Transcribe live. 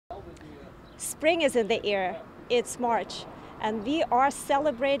Spring is in the air. It's March, and we are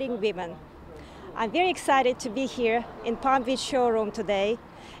celebrating women. I'm very excited to be here in Palm Beach Showroom today.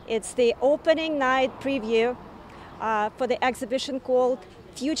 It's the opening night preview for the exhibition called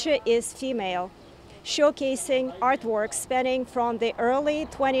Future is Female, showcasing artwork spanning from the early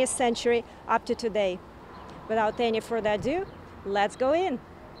 20th century up to today. Without any further ado, let's go in.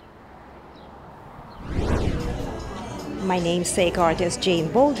 My namesake artist Jane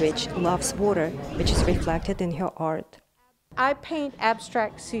Baldridge loves water, which is reflected in her art. I paint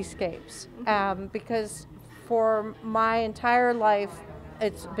abstract seascapes because for my entire life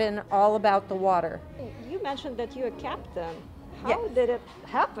it's been all about the water. You mentioned that you're a captain. How did it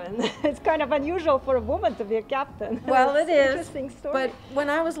happen? It's kind of unusual for a woman to be a captain. Well, it is. Interesting story. But when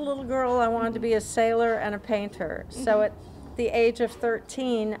I was a little girl, I wanted to be a sailor and a painter. So at the age of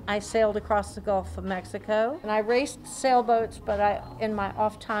 13, I sailed across the Gulf of Mexico. And I raced sailboats, but in my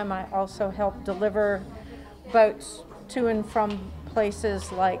off time, I also helped deliver boats to and from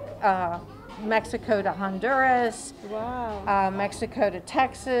places like Mexico to Honduras, Mexico to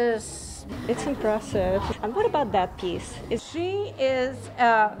Texas. It's impressive. And what about that piece? She is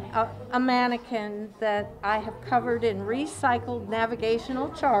a mannequin that I have covered in recycled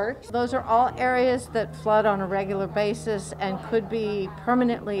navigational charts. Those are all areas that flood on a regular basis and could be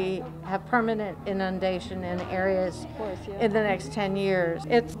have permanent inundation in areas in the next 10 years.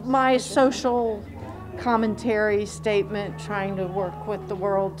 It's my social commentary statement trying to work with the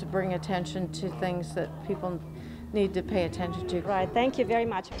world to bring attention to things that people need to pay attention to. Right, thank you very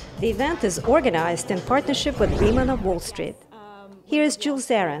much. The event is organized in partnership with Women of Wall Street. Here is Jules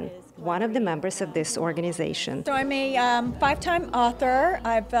Zarin, one of the members of this organization. So I'm a five-time author.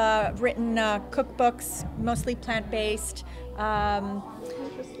 I've written cookbooks, mostly plant-based.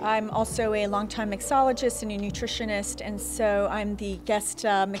 I'm also a longtime mixologist and a nutritionist, and so I'm the guest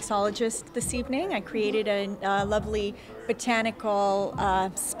mixologist this evening. I created a lovely botanical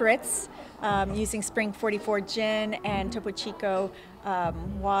spritz using Spring 44 gin and Topo Chico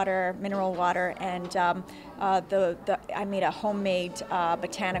water, mineral water, and I made a homemade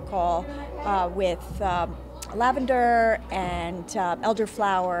botanical with lavender and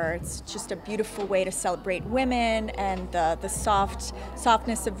elderflower. It's just a beautiful way to celebrate women and the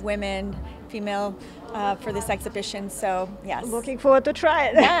softness of women, female, for this exhibition. So yes, looking forward to try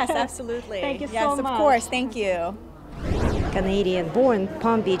it. Yes, absolutely. Thank you so much. Yes, of course. Thank you. Canadian-born,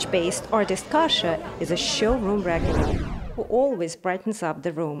 Palm Beach-based artist Kasha is a showroom regular who always brightens up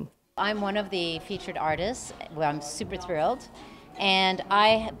the room. I'm one of the featured artists. Well, I'm super thrilled. And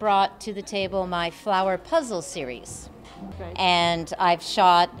I brought to the table my flower puzzle series. Right. And I've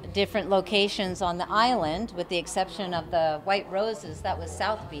shot different locations on the island, with the exception of the white roses. That was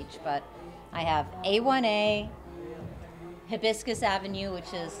South Beach, but I have A1A, Hibiscus Avenue,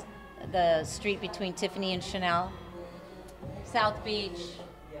 which is the street between Tiffany and Chanel, South Beach,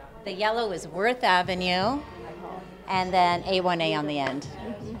 the yellow is Worth Avenue, and then A1A on the end.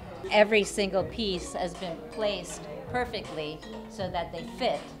 Every single piece has been placed perfectly so that they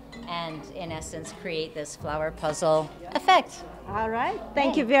fit and, in essence, create this flower puzzle effect. All right.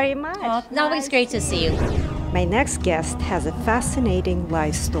 Thank you very much. Well, it's always great to see you. My next guest has a fascinating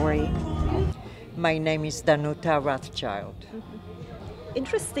life story. My name is Danuta Rothschild.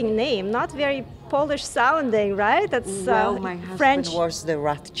 Interesting name, not very Polish sounding, right? That's well, my husband French. was the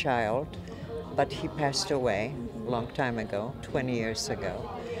Rothschild, but he passed away a long time ago, 20 years ago.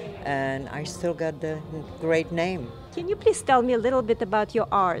 And I still got the great name. Can you please tell me a little bit about your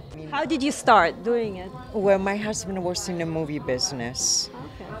art? How did you start doing it? Well, my husband was in the movie business.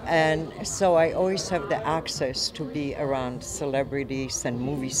 And so I always have the access to be around celebrities and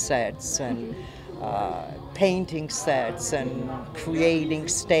movie sets and painting sets and creating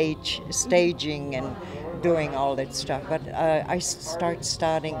staging and doing all that stuff. But I started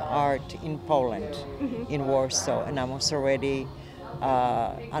studying art in Poland, in Warsaw, and I was already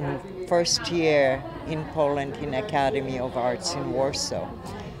on first year in Poland in Academy of Arts in Warsaw.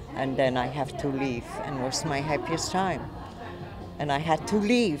 And then I have to leave, and it was my happiest time. And I had to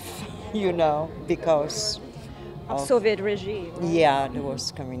leave, you know, because of Soviet regime. Yeah, there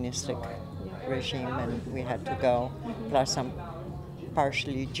was communistic regime, and we had to go. Plus, I'm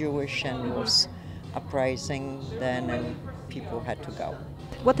partially Jewish, and it was uprising then, and people had to go.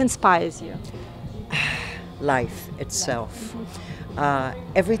 What inspires you? Life itself.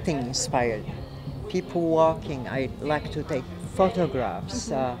 Everything inspired. People walking. I like to take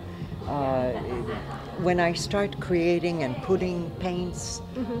photographs. When I start creating and putting paints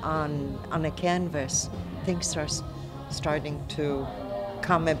on a canvas, things are starting to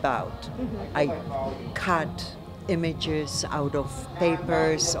come about. I cut images out of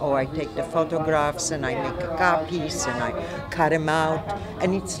papers, or I take the photographs and I make copies and I cut them out.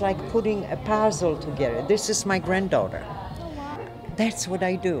 And it's like putting a puzzle together. This is my granddaughter. That's what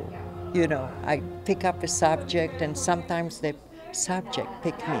I do. You know, I pick up a subject and sometimes the subject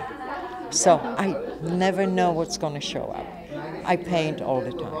pick me. So I never know what's going to show up. I paint all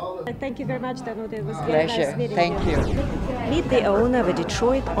the time. Thank you very much, Danuta. It was very Pleasure. nice meeting Thank you. Meet the owner of a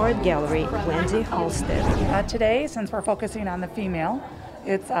Detroit art gallery, Wendy Halstead. Today, since we're focusing on the female,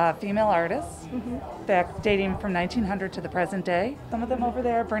 it's female artists, back dating from 1900 to the present day. Some of them over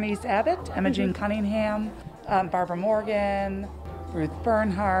there: Bernice Abbott, Emma Jean Cunningham, Barbara Morgan, Ruth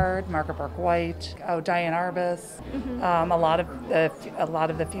Bernhard, Margaret Bourke-White, Diane Arbus. A lot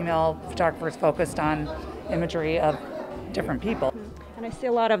of the female photographers focused on imagery of different people. And I see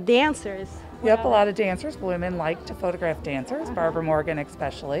a lot of dancers. Yep, a lot of dancers. Women like to photograph dancers, Barbara Morgan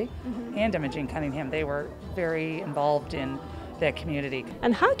especially, and Emma Jean Cunningham. They were very involved in that community.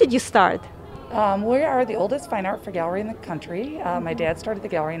 And how did you start? We are the oldest fine art gallery in the country. My dad started the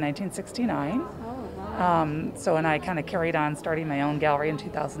gallery in 1969. And I kind of carried on starting my own gallery in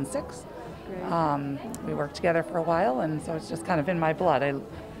 2006. We worked together for a while, and so it's just kind of in my blood. I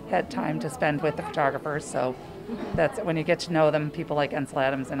had time to spend with the photographers, so that's when you get to know them, people like Ansel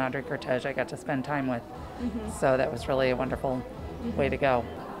Adams and Audrey Cortege I got to spend time with. So that was really a wonderful way to go.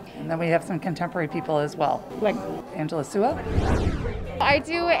 And then we have some contemporary people as well, like Angela Sua. I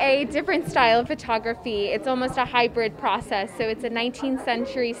do a different style of photography. It's almost a hybrid process. So it's a 19th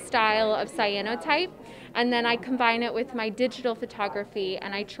century style of cyanotype, and then I combine it with my digital photography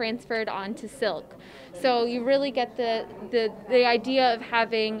and I transfer it onto silk. So you really get the idea of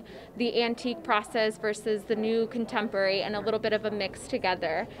having the antique process versus the new contemporary, and a little bit of a mix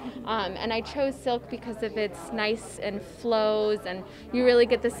together. And I chose silk because of its nice and flows, and you really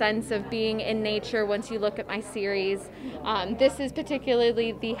get the sense of being in nature once you look at my series. This is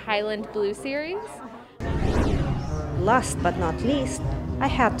particularly the Highland Blue series. Last but not least, I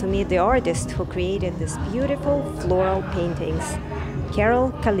had to meet the artist who created these beautiful floral paintings,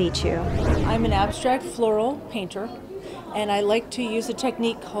 Carol Calicchio. I'm an abstract floral painter, and I like to use a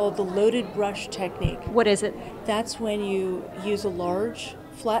technique called the loaded brush technique. What is it? That's when you use a large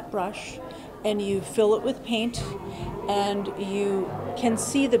flat brush and you fill it with paint, and you can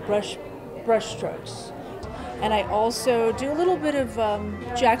see the brush strokes. And I also do a little bit of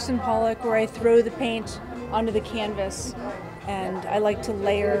Jackson Pollock, where I throw the paint onto the canvas, and I like to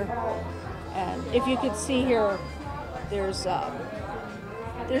layer. And if you could see here, there's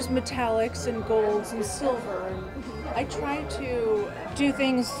metallics and golds and silver. And I try to do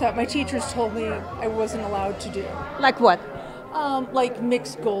things that my teachers told me I wasn't allowed to do. Like what? Like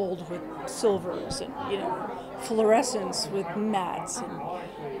mix gold with silvers, and fluorescence with mattes, and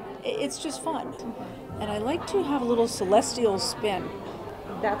it's just fun. And I like to have a little celestial spin.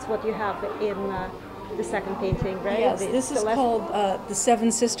 That's what you have in the second painting, right? Yes, this is called the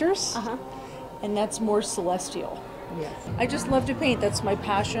Seven Sisters, and that's more celestial. Yes. I just love to paint. That's my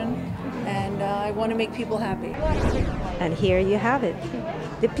passion, and I want to make people happy. And here you have it,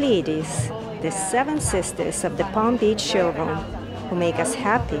 the Pleiades, the seven sisters of the Palm Beach Showroom, who make us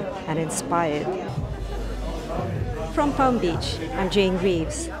happy and inspired. From Palm Beach, I'm Jane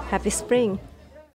Reeves. Happy spring!